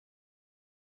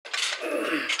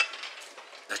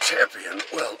champion,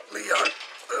 well, Leon,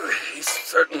 he's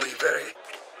certainly very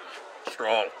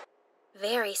strong.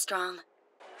 Very strong.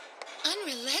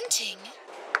 Unrelenting.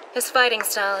 His fighting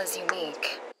style is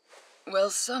unique. Well,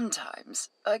 sometimes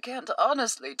I can't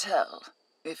honestly tell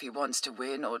if he wants to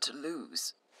win or to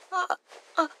lose.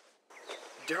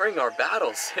 During our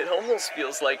battles, it almost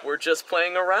feels like we're just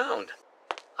playing around.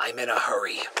 I'm in a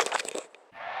hurry.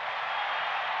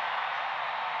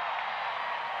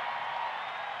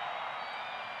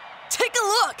 Take a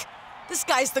look! This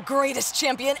guy's the greatest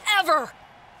champion ever!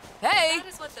 Hey! That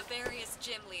is what the various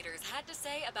gym leaders had to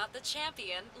say about the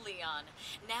champion, Leon.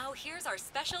 Now here's our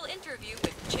special interview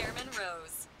with Chairman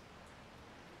Rose.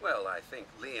 Well, I think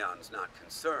Leon's not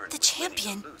concerned. The with winning or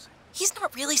champion? losing. He's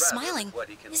not really Rather, smiling, what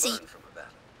he can is he? learn from a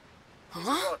battle. It's a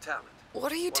raw talent.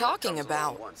 What are you One that talking comes about?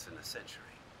 along once in a century.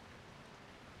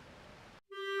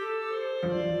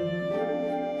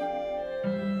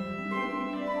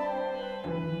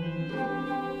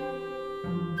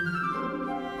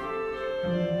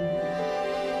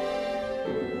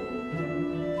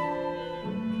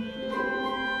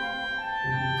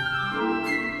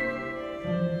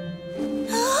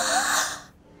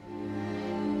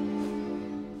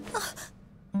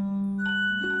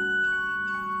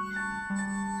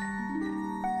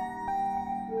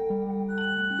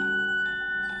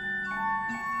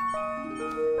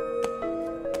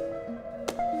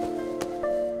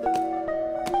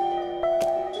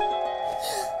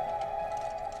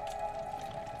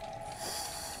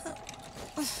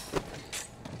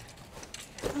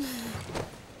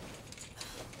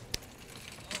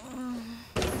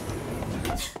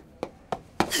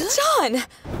 John!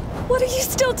 What are you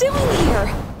still doing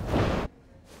here?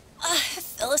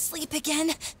 Fell asleep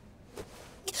again.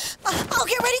 I'll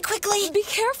get ready quickly. Be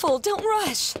careful, don't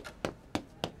rush.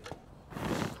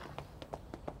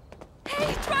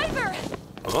 Hey, driver!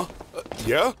 Huh?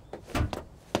 Yeah?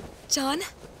 John?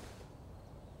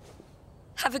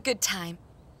 Have a good time.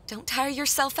 Don't tire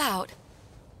yourself out.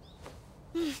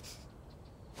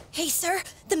 Hey, sir,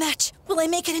 the match. Will I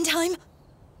make it in time?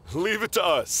 Leave it to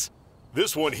us.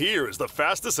 This one here is the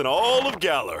fastest in all of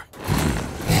Galar.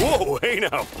 Whoa, hey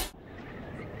now.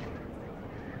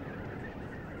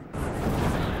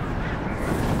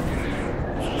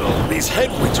 Oh, these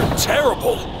headwinds are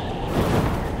terrible.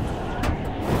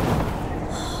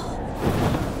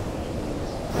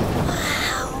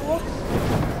 Wow.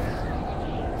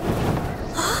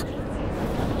 Huh?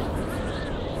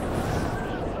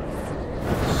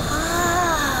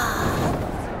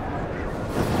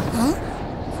 Huh?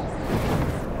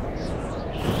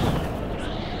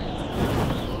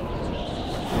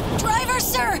 Driver,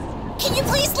 sir! Can you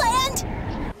please land?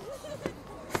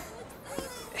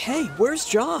 Hey, where's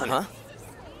John? Huh?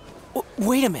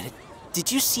 Wait a minute.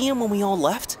 Did you see him when we all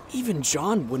left? Even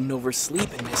John wouldn't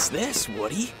oversleep and miss this,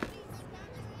 would he?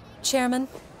 Chairman,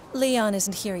 Leon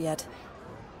isn't here yet.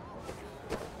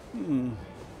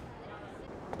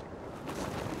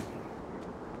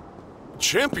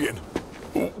 Champion?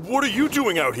 What are you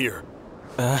doing out here?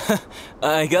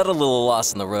 I got a little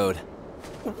lost on the road.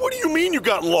 What do you mean you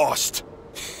got lost?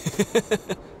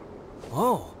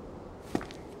 Whoa.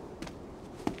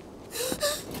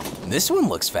 This one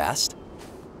looks fast.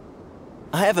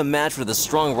 I have a match with a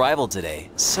strong rival today,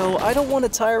 so I don't want to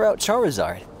tire out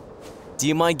Charizard. Do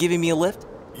you mind giving me a lift?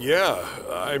 Yeah,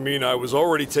 I mean, I was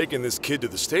already taking this kid to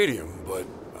the stadium, but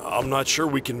I'm not sure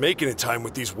we can make it in time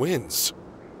with these winds.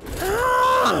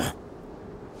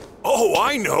 Oh,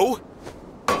 I know!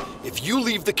 If you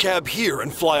leave the cab here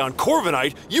and fly on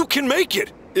Corviknight, you can make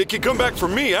it! It can come back for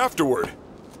me afterward.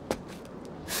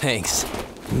 Thanks.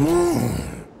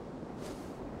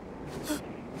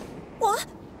 What?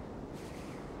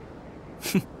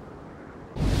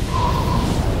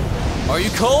 Are you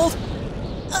cold?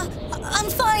 I'm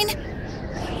fine.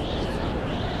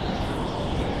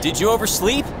 Did you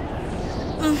oversleep?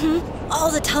 All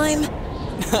the time.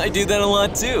 I do that a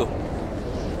lot too.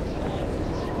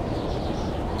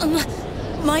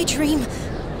 My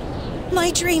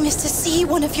dream is to see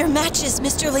one of your matches,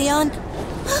 Mr. Leon.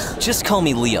 Just call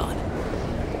me Leon.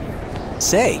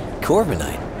 Say,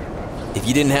 Corviknight, if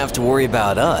you didn't have to worry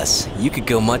about us, you could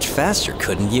go much faster,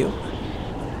 couldn't you?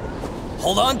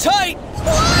 Hold on tight!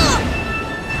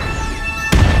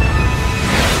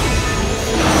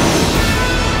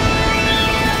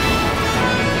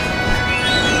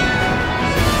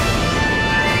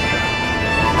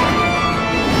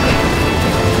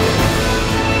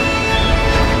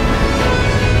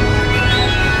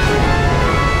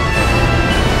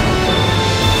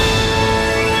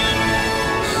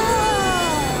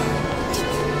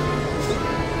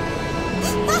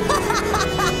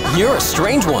 You're a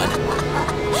strange one.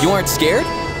 You aren't scared?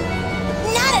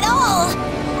 Not at all!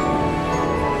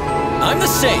 I'm the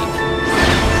same!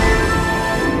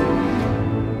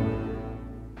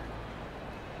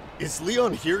 Is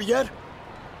Leon here yet?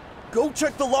 Go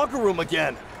check the locker room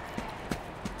again!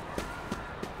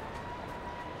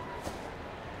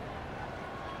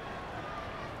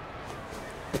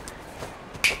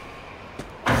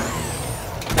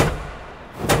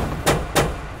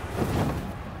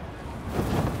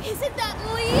 Isn't that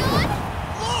Leon?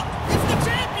 Look! It's the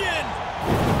champion!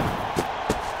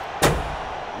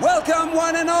 Welcome,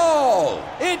 one and all!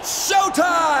 It's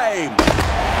showtime!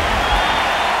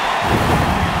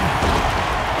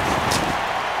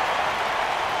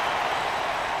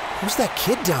 Who's that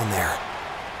kid down there?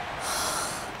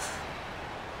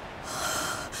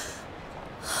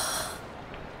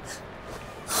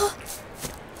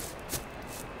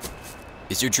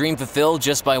 Is your dream fulfilled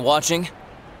just by watching?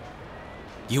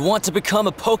 You want to become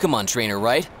a Pokémon trainer,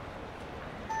 right?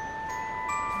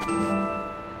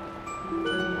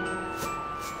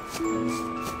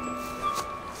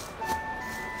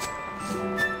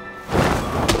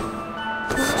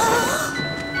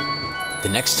 The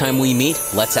next time we meet,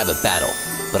 let's have a battle.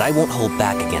 But I won't hold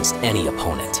back against any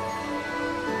opponent.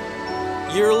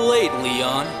 You're late,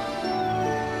 Leon.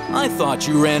 I thought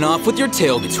you ran off with your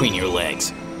tail between your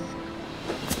legs.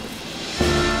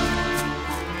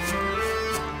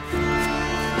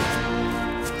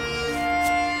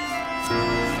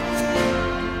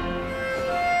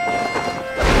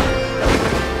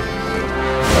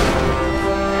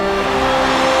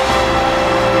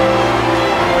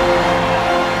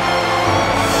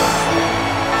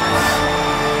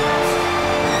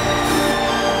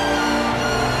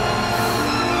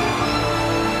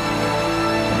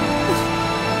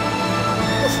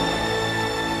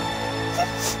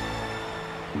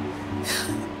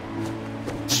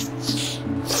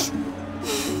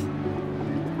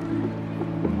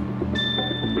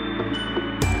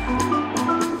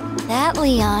 That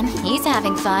Leon, he's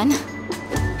having fun.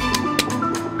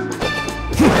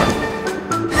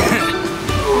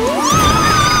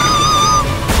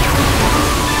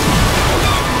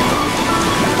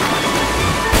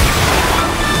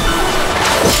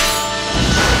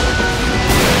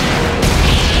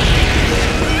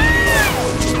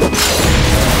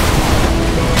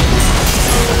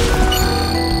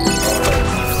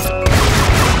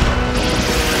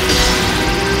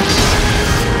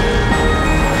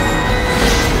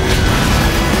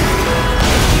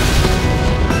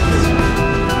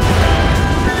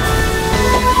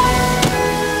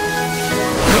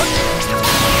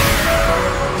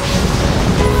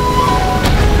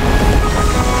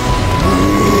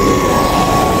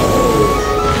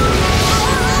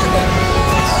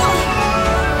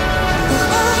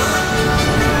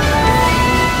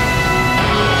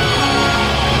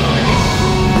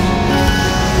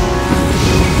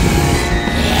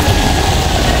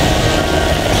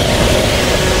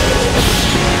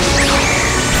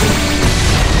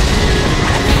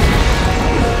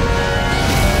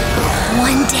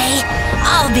 One day,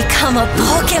 I'll become a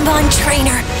Pokémon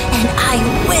trainer, and I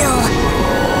will!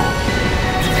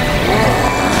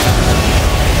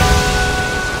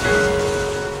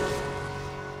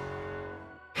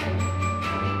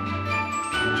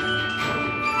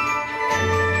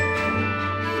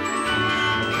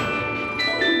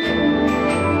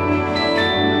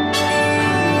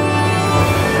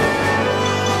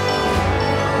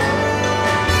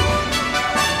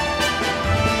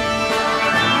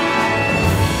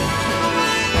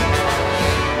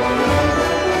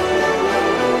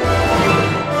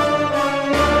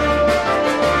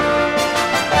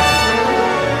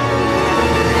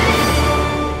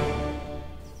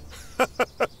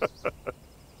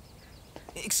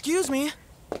 Excuse me?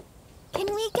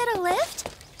 Can we get a lift?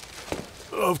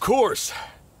 Of course.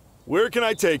 Where can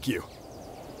I take you?